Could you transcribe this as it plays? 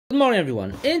Good morning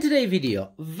everyone. In today's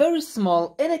video, very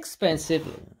small, inexpensive,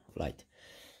 light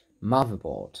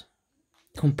motherboard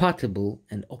compatible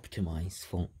and optimized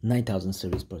for 9000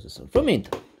 series processor from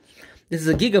Intel. This is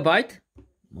a Gigabyte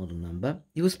model number.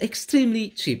 It was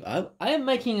extremely cheap. I am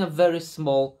making a very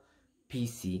small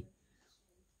PC,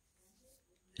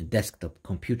 a desktop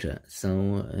computer,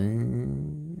 so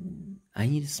I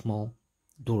need a small,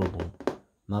 durable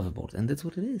motherboard, and that's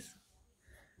what it is.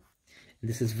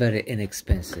 This is very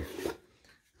inexpensive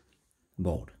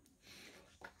board.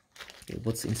 Okay,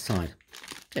 what's inside?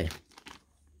 Okay,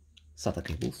 SATA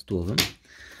cables, 2 of them,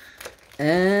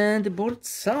 and the board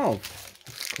itself,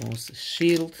 of course,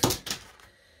 shield.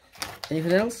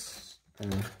 Anything else?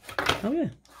 Oh yeah,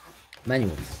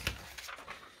 manuals,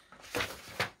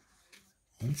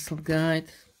 install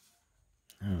guide.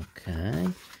 Okay,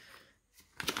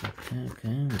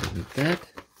 with that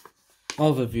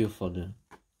overview for the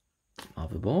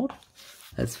motherboard.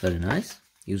 That's very nice.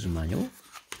 User manual,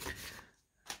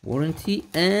 warranty,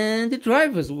 and the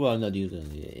drivers. Well, not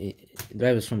using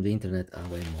drivers from the internet are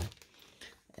way more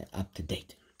up to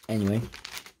date. Anyway,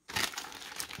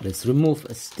 let's remove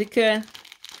a sticker.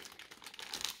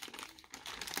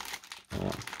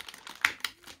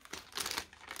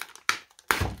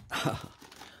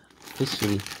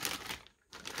 Officially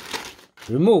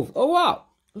remove. Oh wow!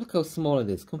 Look how small it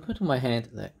is compared to my hand.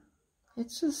 There.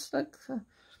 It's just like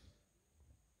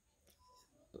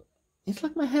it's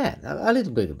like my hand, a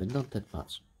little bigger, but not that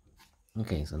much.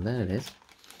 Okay, so there it is.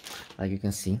 Like you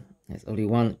can see, there's only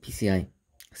one PCI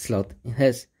slot. It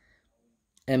has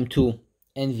M2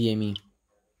 nvme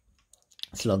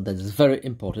slot that is very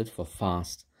important for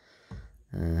fast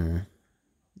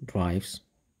drives.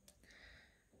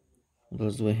 What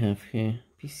else do we have here?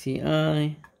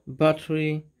 PCI,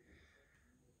 battery,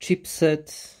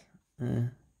 chipset,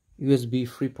 USB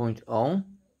 3.0.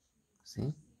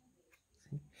 See,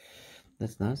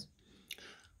 that's nice.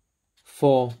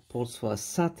 4 ports for a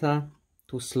SATA,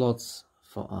 2 slots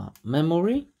for a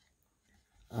memory,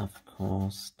 of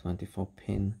course 24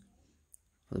 pin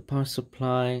for the power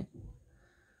supply,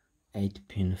 8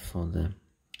 pin for the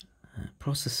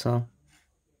processor,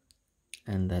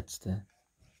 and that's the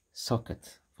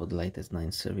socket for the latest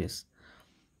 9 series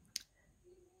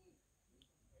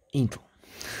Intel.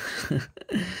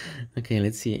 Okay,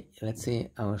 let's see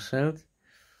our shield.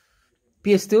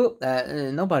 PS2,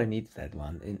 nobody needs that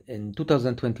one. In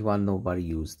 2021, nobody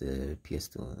used the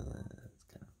PS2. It's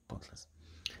kind of pointless.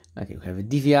 Okay, we have a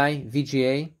DVI,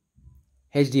 VGA,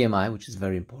 HDMI, which is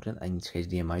very important. I need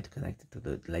HDMI to connect it to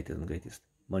the latest and greatest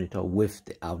monitor with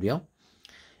the audio.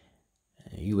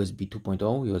 USB 2.0,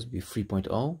 USB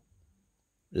 3.0,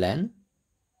 LAN,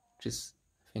 which is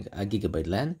I think a Gigabyte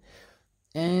LAN,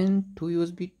 and 2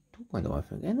 USB 2.0, I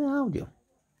think, and an audio.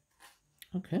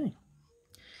 Okay,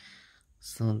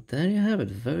 so there you have it,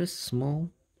 very small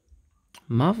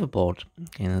motherboard.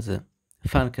 Okay, there's a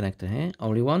fan connector here,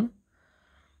 only one.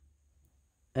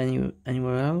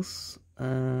 Anywhere else?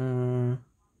 Don't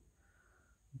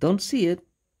see it.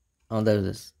 Oh, there it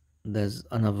is. There's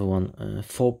another one,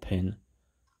 4-pin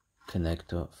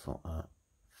connector for a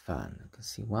fan. You can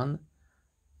see one,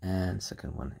 and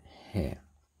second one here.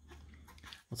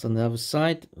 What's on the other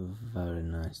side? Very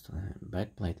nice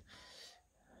backplate.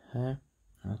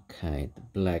 Okay, the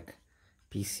black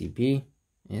PCB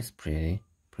is pretty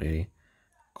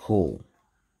cool.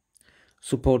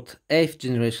 Support 8th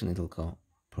generation Intel Core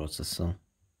processor,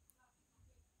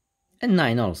 and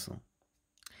 9 also.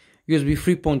 USB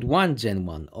 3.1 Gen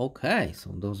 1. Okay,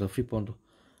 so those are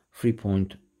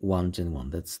 3.1 Gen 1.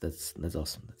 That's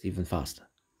awesome. That's even faster.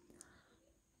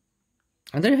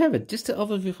 And there you have it, just an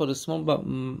overview for the small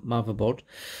motherboard.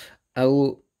 I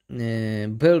will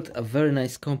build a very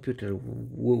nice computer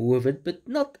with it, but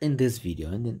not in this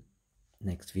video. In the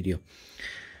next video,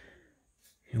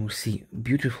 you will see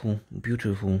beautiful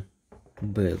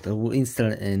build. I will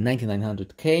install a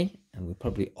 9900K, and we'll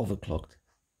probably overclock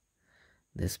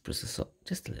this processor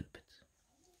just a little bit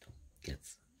to get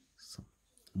some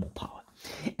more power.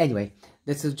 Anyway,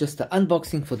 this is just the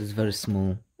unboxing for this very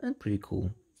small and pretty cool,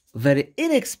 very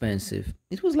inexpensive.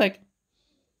 It was like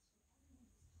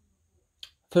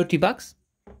 30 bucks.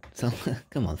 So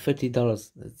come on,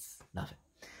 $30, that's nothing.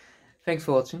 Thanks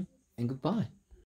for watching, and goodbye.